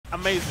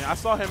amazing. I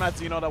saw him at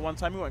Zeno that one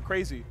time. He went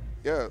crazy.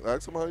 Yeah,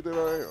 ask him how he did at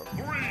AM.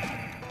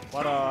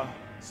 But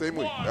Same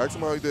week. Ask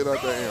him how he did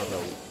at the AM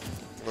that week.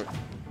 Look.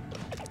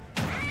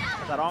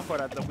 that Encore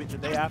the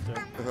day after.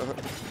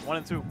 1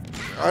 and 2.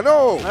 I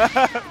know.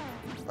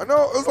 I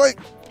know. It was like,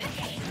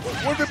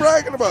 what are they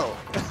bragging about?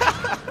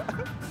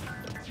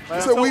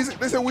 They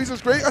said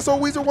Weezer's great. I saw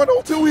Weezer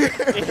 102 here.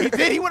 He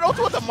did. He went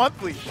 0-2 with the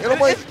monthly. And I'm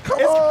like, come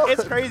on.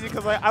 It's crazy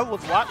because like I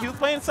was watching. He was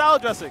playing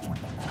salad dressing.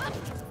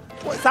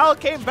 Salad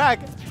came back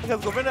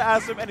because Govinda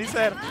asked him, and he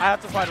said, "I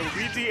have to find a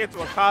Luigi into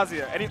a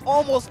Kazuya," and he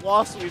almost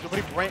lost to Weezer,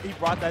 but he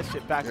brought that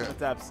shit back to the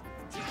depths.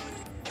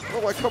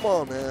 I'm like, come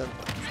on, man.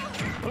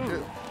 Yeah.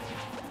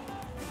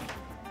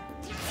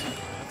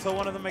 Until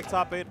one of them make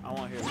top 8, I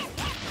won't hear it.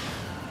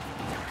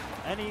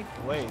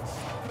 Anyways.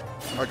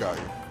 I got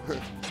you.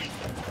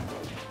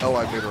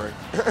 LI mid-rank.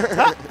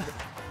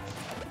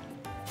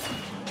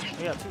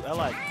 We have 2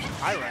 LI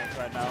high ranks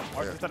right now.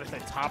 Or just trying to say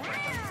top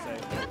rank, I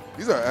should say.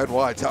 These are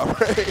NY top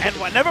rank.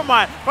 NY, never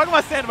mind. Fuck am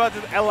I saying about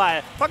this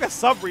LI? Fuck a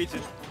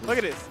sub-region. Look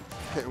at this.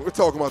 Hey, we're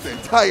talking about the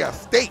entire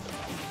state.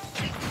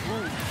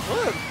 Ooh,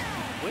 good.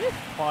 With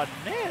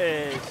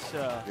punish.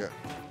 Yeah.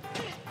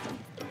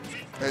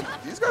 And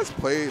these guys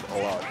played a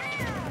lot.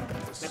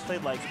 They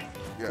played like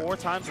 4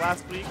 times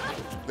last week.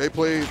 They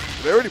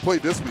already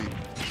played this week.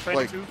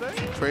 Training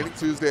Tuesday? Training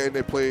Tuesday, and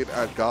they played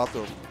at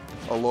Gotham,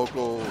 a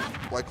local,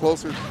 like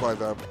closer by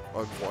them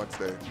on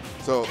Wednesday.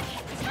 So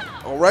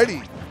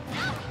already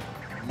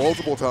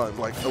multiple times,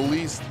 like at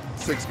least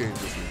 6 games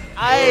this week.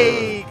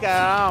 Ay,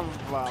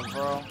 caramba,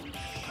 bro.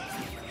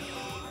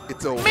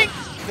 It's over. Mink.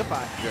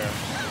 Goodbye. Yeah.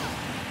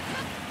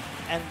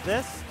 And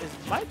this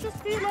might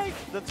just be like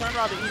the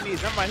turnaround that he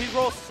needs. Never mind, he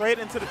rolls straight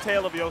into the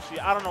tail of Yoshi.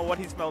 I don't know what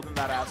he smelled in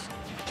that ass.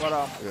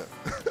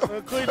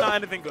 But clearly not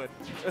anything good.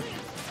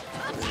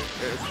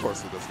 Of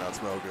course it does not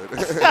smell good.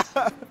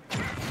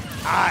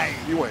 Aye.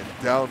 He went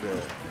down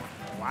there.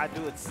 Why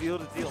do it? Seal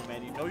the deal,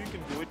 man. You know you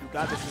can do it. You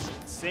got this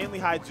insanely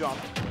high jump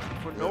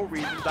for no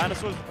reason.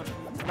 Dinosaurs,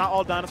 not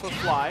all dinosaurs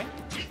fly.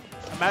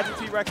 Imagine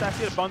T-Rex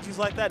actually had bungees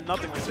like that.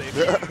 Nothing would save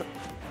you.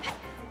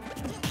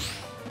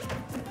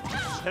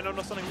 Nintendo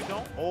knows something we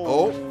don't?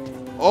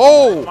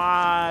 Oh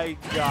my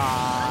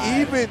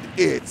God. Even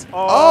it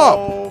up.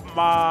 Oh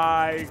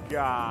my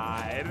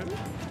God.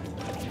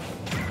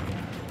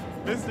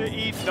 Mr.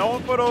 E,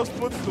 known for those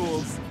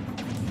footstools.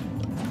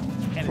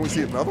 And can we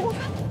see another one?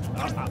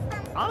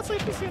 Honestly,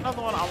 if we see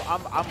another one,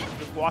 I'm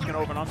just walking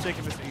over and I'm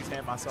shaking Mr. E's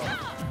hand myself.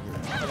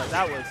 Like,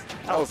 that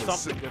was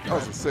something good. That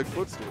was a sick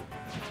footstool.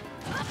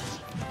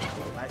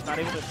 Not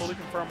able to fully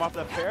confirm off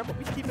that pair, but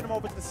we're keeping him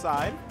over to the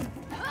side.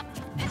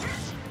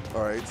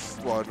 All right,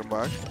 squad him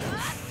back.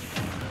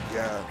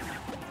 Yeah.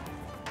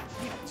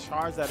 He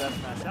charged that F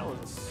smash. That was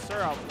a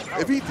sir.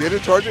 If he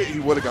didn't charge it, he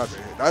would have got the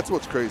hit. That's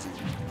what's crazy.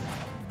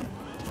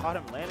 Caught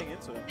him landing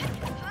into it.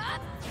 Oh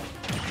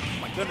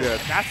my goodness.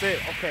 Yeah. That's it.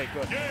 Okay,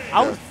 good.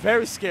 I was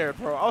very scared,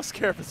 bro. I was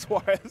scared for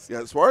Suarez.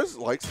 Yeah, Suarez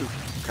likes to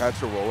catch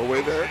the roll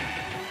away there.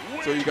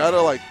 So you got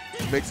to, like,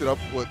 mix it up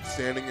with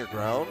standing your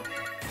ground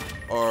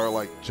or,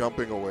 like,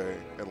 jumping away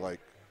and, like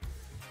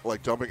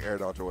jumping air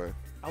dodge away.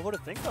 I would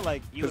have think that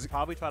like you would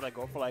probably try to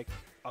go for like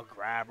a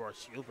grab or a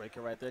shield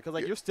breaker right there because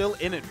like you're still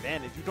in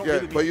advantage. You don't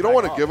really need but you don't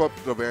want to give up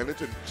the advantage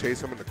and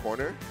chase him in the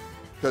corner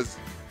because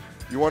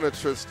you want to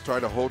just try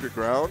to hold your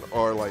ground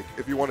or like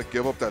if you want to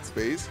give up that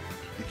space,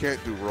 you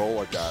can't do roll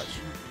or dash.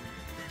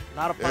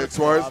 Not a and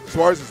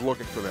Suarez is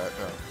looking for that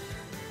now.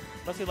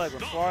 Especially like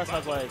when Suarez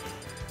has like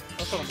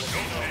what's what I'm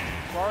looking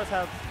for. Suarez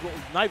has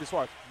not even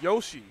Suarez,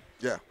 Yoshi.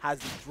 Yeah. Has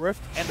the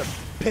drift and the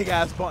big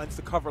ass buttons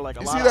to cover like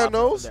a lot of You see that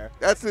nose? there.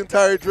 That's the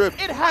entire drift.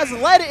 It has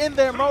lead in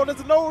there, bro.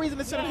 There's no reason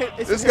it shouldn't hit.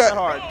 This guy, that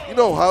hard. You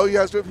know how he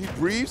has drift? He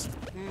breathes.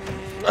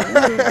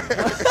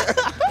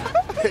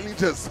 And he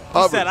just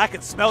hovers. He said, I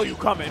can smell you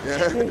coming.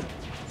 Yeah.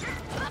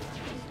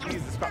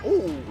 Jesus Christ.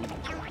 Ooh.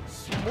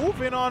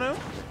 Smooth in on him.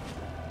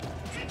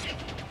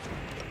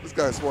 This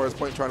guy Suarez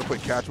trying to play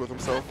catch with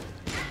himself.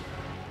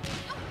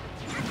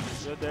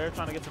 Good there,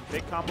 trying to get some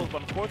big combos,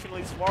 but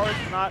unfortunately, Suarez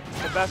is not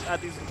the best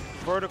at these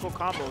vertical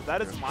combos.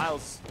 That is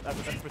Miles'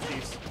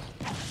 expertise.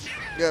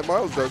 Yeah,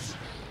 Miles does.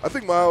 I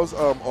think Miles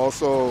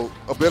also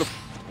a bit of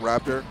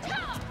Raptor.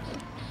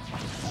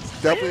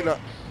 Definitely not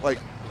like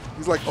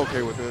he's like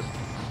okay with it.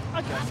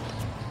 I guess.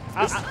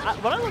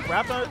 When I look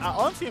Raptor,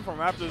 all I'm seeing from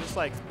Raptor is just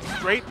like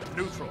straight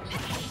neutral.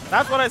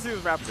 That's what I see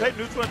with Raptor. Straight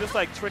neutral and just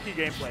like tricky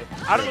gameplay.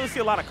 I don't really see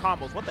a lot of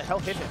combos. What the hell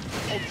hit him?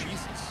 Oh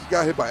Jesus! He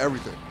got hit by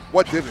everything.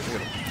 What didn't hit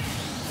him?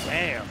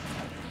 Damn.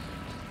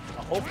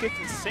 A whole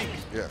kitchen sink.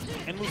 Yeah.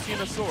 And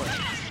Lucina sword.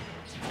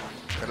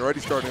 And already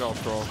starting out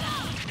strong.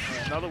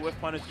 And another whiff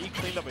punish. He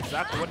cleaned up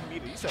exactly what he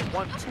needed. He said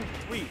 1, 2,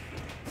 3.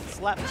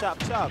 Slap, chop,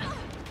 chop.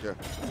 Yeah.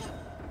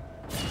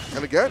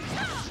 And again,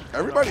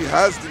 everybody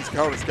has these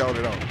counters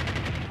scouted out.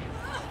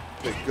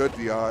 Okay, good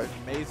DI.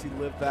 Amazing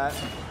lived that.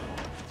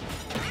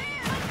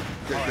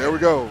 Okay, there we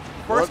go.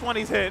 First one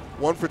he's hit.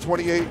 1 for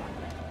 28.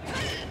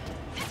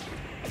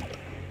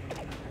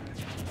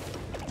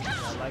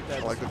 I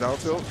like the down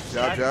tilt.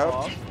 Jab,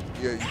 jab.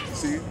 Yeah, you can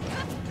see.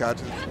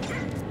 Catches.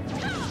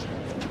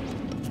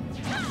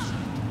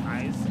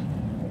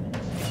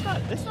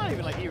 It's not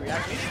even like he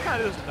reacts. He just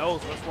kind of just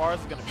knows what Suarez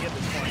is going to be at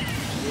this point.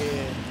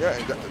 Yeah,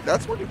 and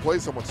that's when you play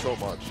someone so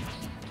much.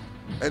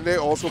 And they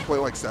also play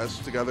like sets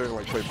together and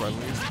like play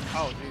friendlies.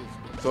 Oh,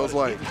 jeez. So it's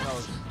like,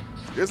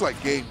 there's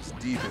like games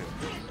deep in.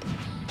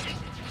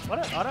 What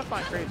I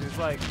find crazy is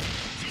like,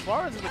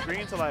 Suarez is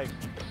agreeing to like,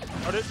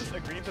 or they're just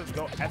agreeing to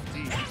go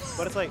FD.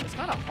 But it's like, it's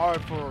kind of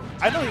hard for,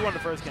 I know he won the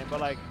first game, but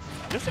like,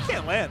 just he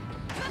can't land.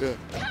 Yeah.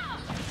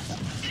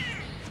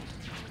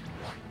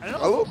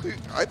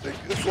 I think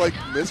it's like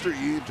Mr.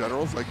 E in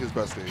general is like his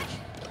best stage.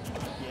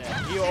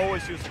 Yeah, he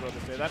always used to go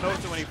this stage. I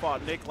noticed it when he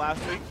fought Nick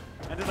last week.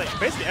 And just like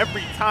basically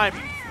every time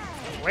he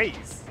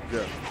plays.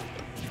 Yeah.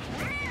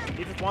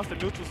 He just wants the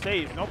neutral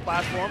stage. No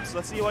platforms.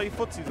 Let's see what your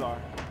footsies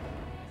are.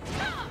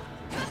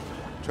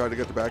 Try to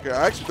get the back air.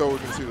 I actually thought we were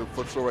going to see the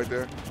footstool right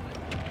there.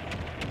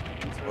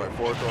 Right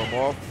forward, throw him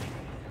off.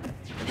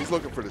 And he's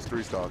looking for this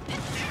 3-stock.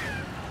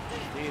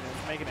 Indeed,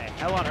 it's making a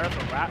hell on earth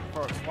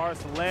for Suarez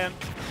to land.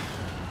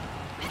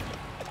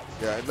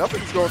 Yeah, and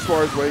nothing's going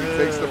Suarez's way. He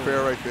takes the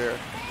fair right there.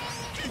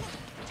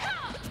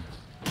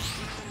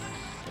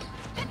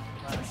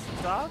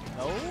 Stock?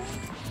 No.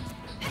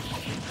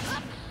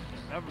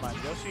 Never mind.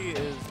 Yoshi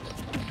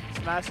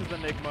smashes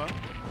Enigma.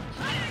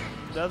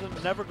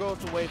 Never goes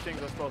the way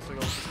things are supposed to go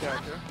with this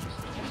character.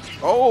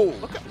 Oh!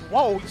 Look at,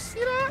 whoa, you see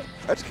that?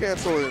 That's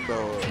canceling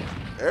the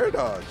air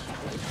dodge.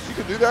 You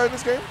can do that in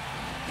this game?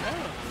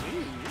 Yeah,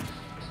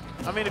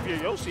 I mean, if you're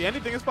Yoshi,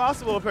 anything is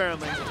possible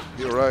apparently.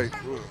 You're right.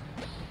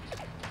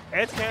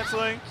 Edge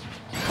canceling.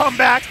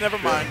 Comebacks, never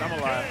mind. I'm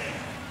alive.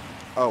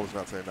 I was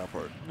not saying that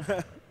part.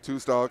 2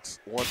 stocks,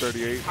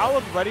 138. I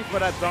was ready for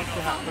that dunk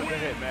to happen to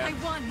hit, man.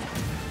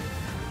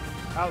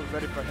 I was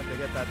ready for him to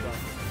get that dunk.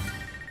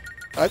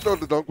 I thought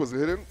the dunk was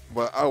hidden,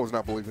 but I was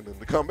not believing in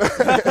the comeback.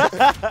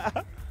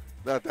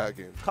 Not that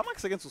game.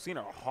 Comebacks against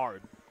Lucina are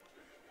hard.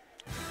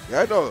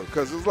 Yeah, I know,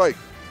 because it's like,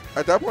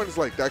 at that point, it's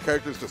like that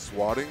character's just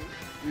swatting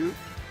you.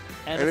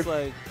 And it's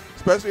like,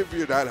 especially if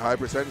you're that high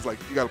percent, it's like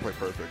you got to play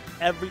perfect.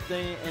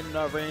 Everything in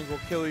the range will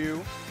kill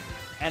you.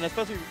 And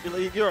especially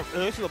if you're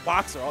a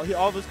boxer, all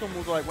of his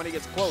moves are like when he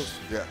gets close.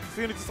 Yeah.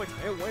 So you're just like,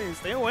 stay away,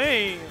 stay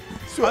away.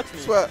 Sweat,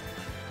 sweat.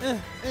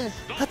 Leave.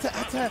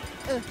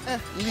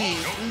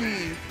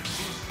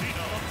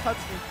 Don't touch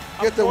me.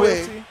 Get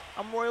away.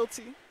 I'm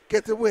royalty.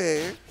 Get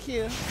away.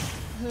 Here.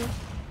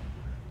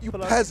 You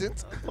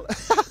peasant.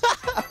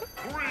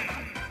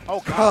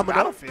 Oh, God,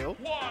 battlefield.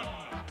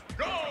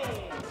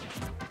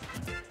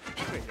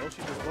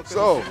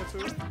 So,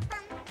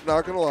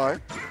 not going to lie.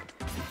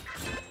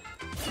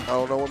 I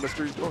don't know what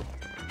Mystery's doing.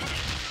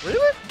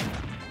 Really?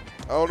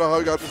 I don't know how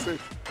he got this stage.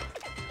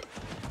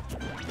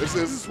 This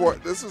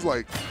is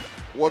like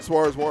what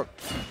Suarez won.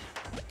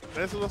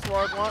 This is what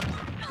Suarez won?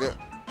 Yeah.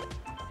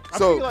 I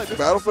so feel like this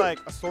Battlefield, is like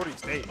a sorting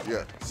stage.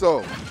 Yeah.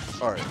 So,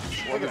 all right.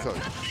 Let me tell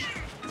you.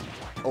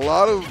 A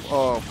lot of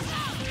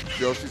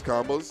Yoshi's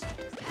combos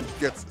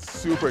gets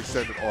super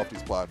extended off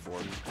these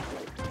platforms.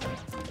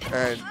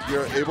 And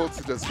you're able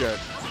to just get,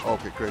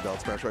 okay, great down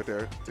smash right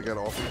there to get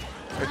off it.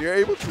 And you're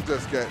able to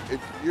just get,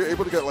 you're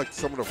able to get like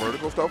some of the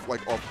vertical stuff,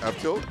 like off F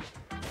tilt.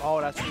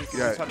 Oh, that's true.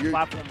 Yeah,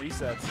 platform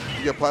resets.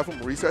 You get platform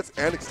resets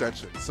and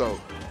extensions.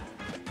 So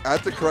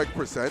at the correct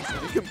percent,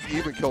 you can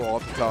even kill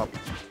off the top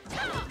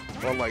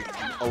on like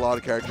a lot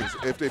of characters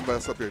if they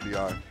mess up their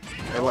DI.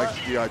 And like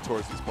DI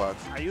towards these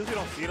plats. I usually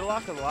don't see it a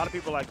lot because a lot of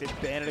people like they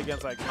ban it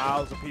against like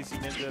Miles or PC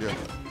Ninja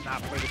and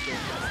not play the game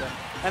against them.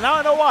 And now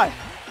I know why.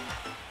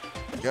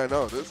 Yeah,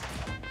 no, this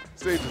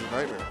stage is a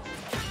nightmare.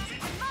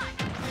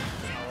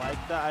 I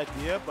like the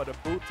idea, but a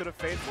boot to the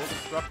face will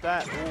disrupt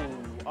that.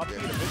 Ooh, up to a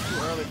bit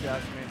too early, if you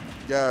ask me.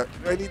 Yeah,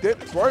 and he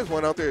did. Suarez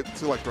went out there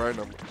to like grind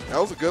him. That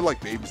was a good like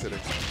babysitting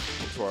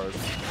from Suarez.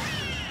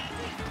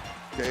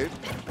 Okay,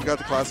 we got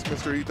the classic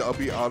mystery, the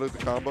up-B out of the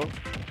combo.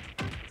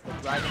 The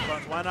Dragon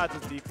Punch, why not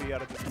just DP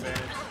out of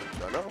disadvantage?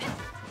 I know.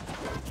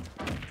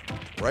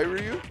 Right,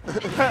 Ryu?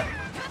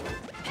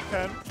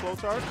 10, flow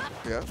charge?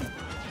 Yeah.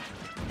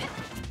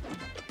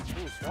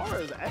 Ooh,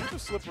 Suarez is extra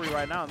slippery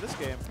right now in this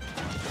game.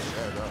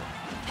 Yeah, no.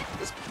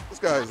 This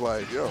guy's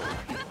like, yo,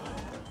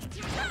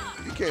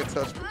 you can't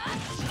touch me.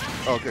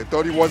 Okay,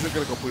 thought he wasn't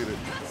going to complete it.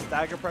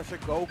 Stagger pressure,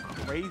 go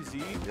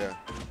crazy. Yeah.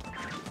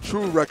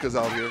 True wreckers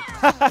out here.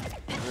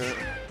 Yeah.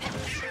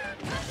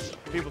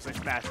 People say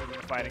smashes in the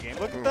fighting game.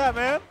 Look at that,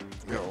 man.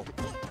 Yo,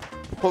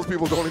 most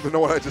people don't even know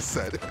what I just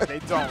said. They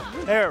don't.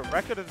 Here,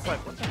 Record is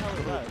like, what the hell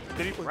is that?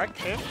 Did he wreck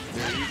him?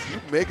 Yeah,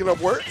 you making up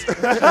words?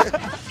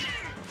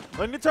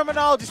 Learn your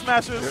terminology,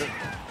 Smashers.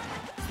 Yeah.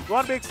 You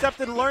want to be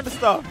accepted and learn the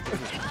stuff.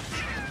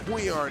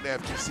 We aren't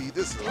FGC.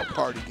 This is a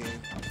party game.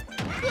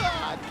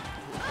 God.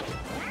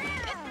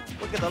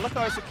 Look at that. Look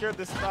how I secured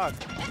this stock.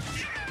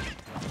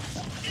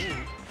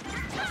 Ooh.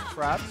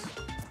 Traps.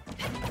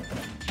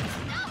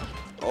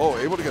 Oh,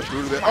 able to get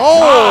through to that.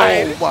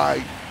 Oh,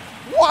 my.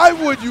 Why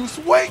would you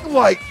swing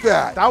like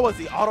that? That was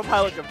the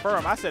autopilot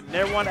confirm. I said,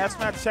 Nair 1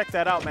 S-Match, check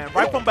that out, man.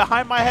 Right from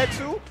behind my head,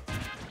 too.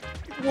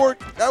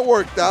 That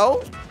worked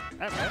out.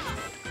 Hey, man.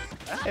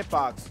 That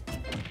hitbox.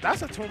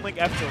 That's a Toon Link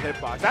F-Tilt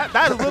hitbox.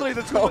 That is literally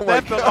the Toon Link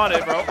F-Tilt on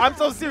it, bro. I'm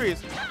so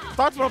serious.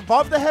 Starts from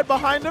above the head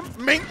behind him.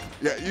 Mink.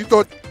 Yeah, you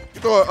thought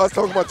us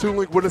talking about Toon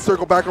Link wouldn't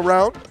circle back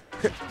around?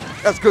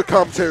 That's good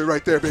commentary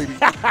right there, baby.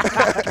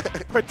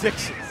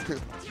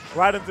 Predictions.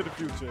 Right into the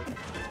future.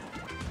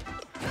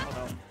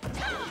 Oh, no.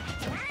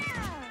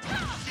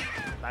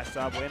 Nice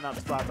job waiting on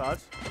the spot dodge.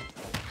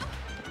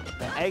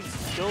 The eggs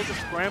still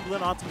just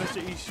scrambling onto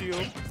Mr. E's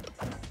shield.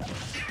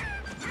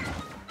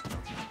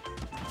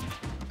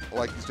 I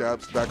like these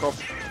jabs. Back off.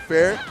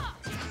 Fair.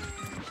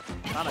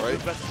 Not a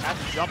good best catch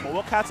and jump, but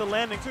we'll catch a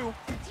landing too.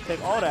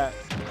 Take all that.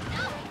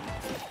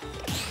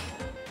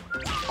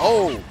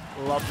 Oh!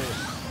 Love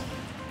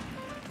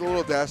it. The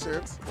little dash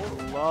dance.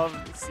 Love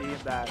seeing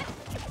that.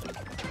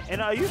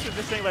 And I used to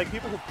just think like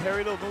people who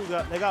parry those moves,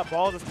 they got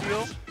balls of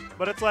steel,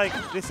 but it's like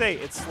they say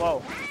it's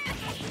slow.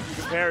 You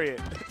can parry it.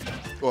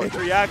 What? It's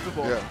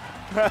reactable.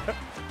 Yeah.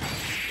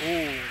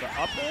 Ooh,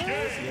 the up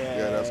airs? Yeah.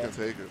 Yeah, that's gonna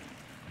take it.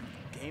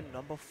 Game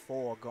number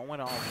 4 going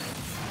on.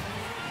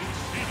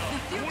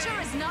 The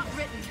future is not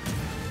written.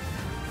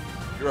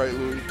 You're right,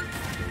 Louie.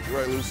 You're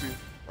right, Lucy.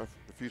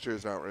 The future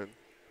is not written.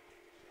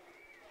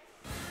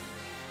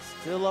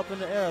 Still up in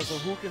the air, so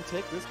who can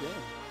take this game?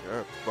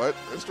 Yeah, but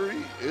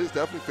history is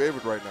definitely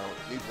favored right now.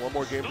 Needs one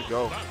more game to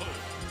go.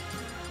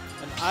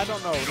 And I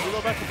don't know. Do we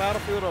go back to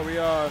Battlefield or we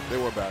on? They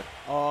went back.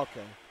 Oh,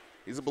 okay.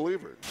 He's a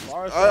believer.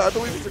 I I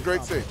believe it's a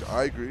great stage.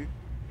 I agree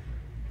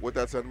with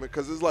that sentiment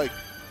because it's like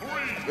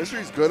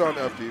Mystery's good on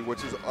FD,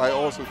 which is I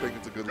also think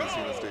it's a good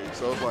Lucina stage.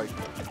 So it's like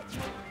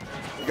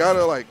you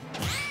gotta like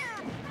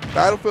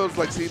Battlefield's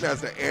like seen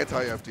as the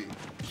anti-FD,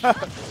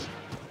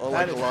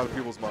 unlike a lot of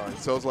people's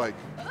minds. So it's like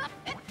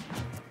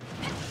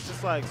it's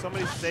just like some of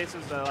these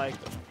stages that like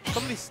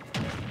some of these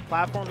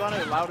platforms on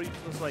it allow you to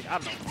just like I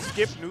don't know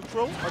skip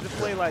neutral or just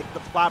play like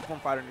the platform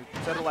fighter neutral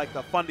instead of like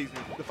the fundies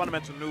neutral, the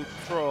fundamental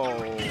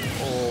neutral.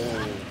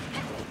 oh,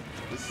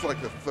 this is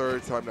like the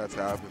third time that's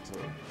happened to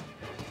him.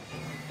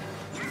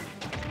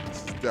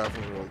 This is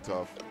definitely really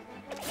tough.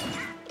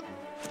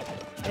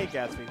 Hey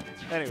Gatsby.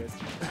 Anyways.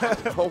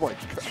 Oh my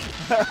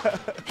god.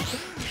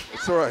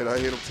 It's alright, I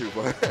hate him too,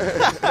 but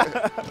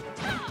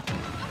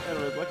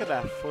anyways, look at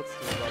that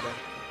footstool, brother.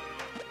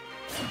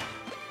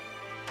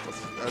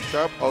 That's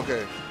jump.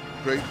 Okay.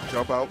 Great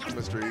jump out from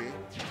Mr. E.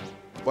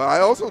 But I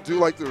also do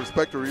like the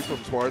respect to read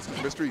from Suarez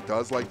because Mr. E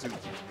does like to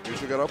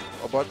usually get up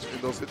a bunch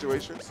in those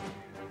situations.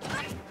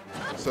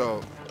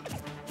 So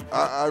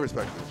I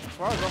respect it.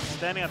 Suarez is also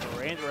standing at the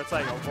range where it's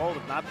like a roll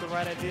is not the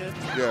right idea.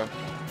 Yeah.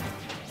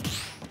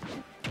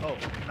 Oh,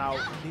 now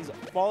he's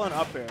falling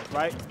up there,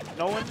 right?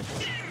 No one,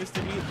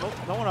 Mr. E,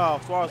 no one,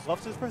 Suarez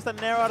loves his first that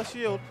narrow out of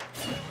shield.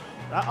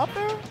 That up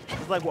there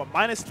is like what,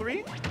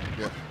 -3?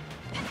 Yeah.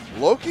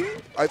 Loki,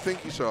 I think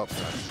he should up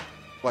smash.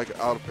 Like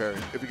out of parry,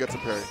 if he gets a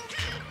parry.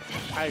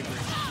 I agree.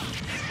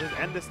 Just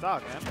end this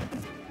stock, man.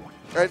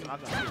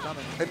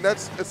 And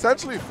that's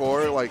essentially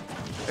for like,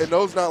 it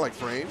knows not like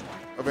frame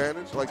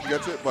advantage, like he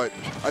gets it, but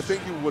I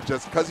think you would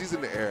just, because he's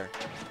in the air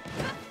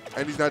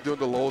and he's not doing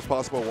the lowest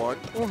possible one,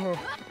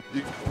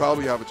 you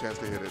probably have a chance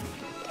to hit it.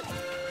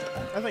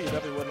 I think you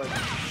definitely would like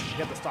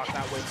get the stock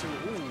that way too.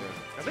 Ooh.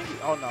 I think,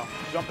 oh no,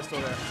 jump is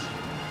still there.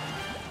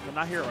 But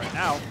not here right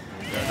now.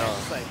 Yeah, no.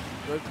 It's like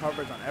good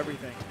coverage on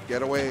everything.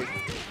 Get away.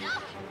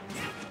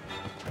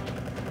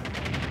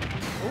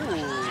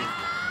 Ooh.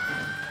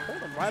 Hold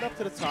him right up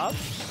to the top.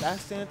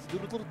 Dash dance, do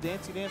the little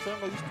dancey dance. I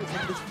don't know, you supposed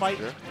to this fight.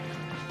 Yeah.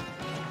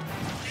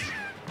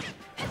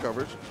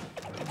 Coverage.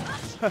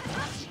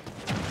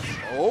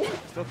 Oh.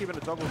 Still keeping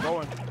the juggle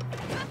going.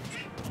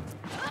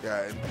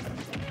 Yeah, and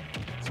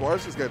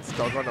Suarez just gets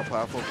stuck on the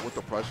platform with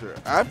the pressure.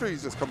 After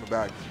he's just coming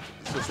back,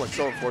 it's just like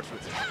so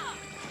unfortunate.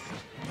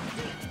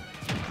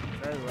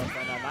 Very rough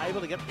right now. Not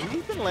able to get.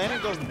 He's been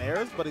landing those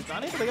nairs, but he's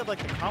not able to get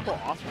like the combo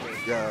off of it.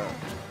 Yeah.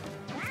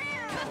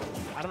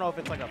 I don't know if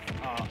it's like a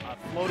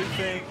floating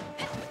thing.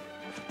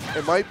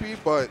 It might be,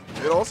 but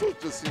it also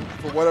just seems,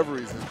 for whatever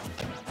reason,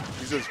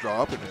 he's just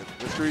dropping it.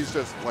 Mr. E's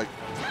just like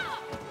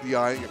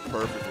DIing it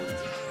perfectly,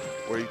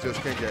 where he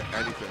just can't get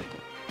anything.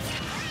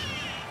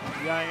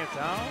 DIing it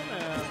down,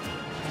 and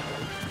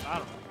I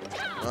don't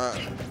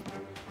know.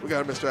 We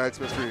got Mr. X,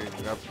 Mr. E.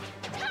 Yep.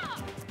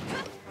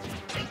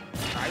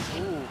 Nice.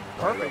 Ooh,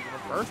 perfect.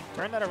 Reverse.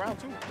 Turn that around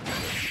too.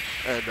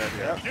 And then,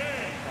 yeah.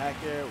 Back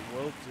air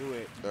will do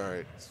it. All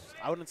right.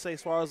 I wouldn't say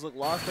Suarez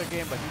lost that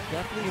game, but he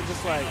definitely was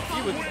just like,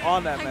 he was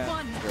on that, man.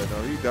 Yeah,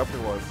 no, he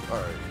definitely was.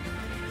 All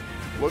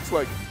right. Looks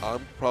like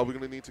I'm probably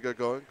going to need to get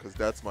going because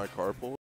that's my carpool.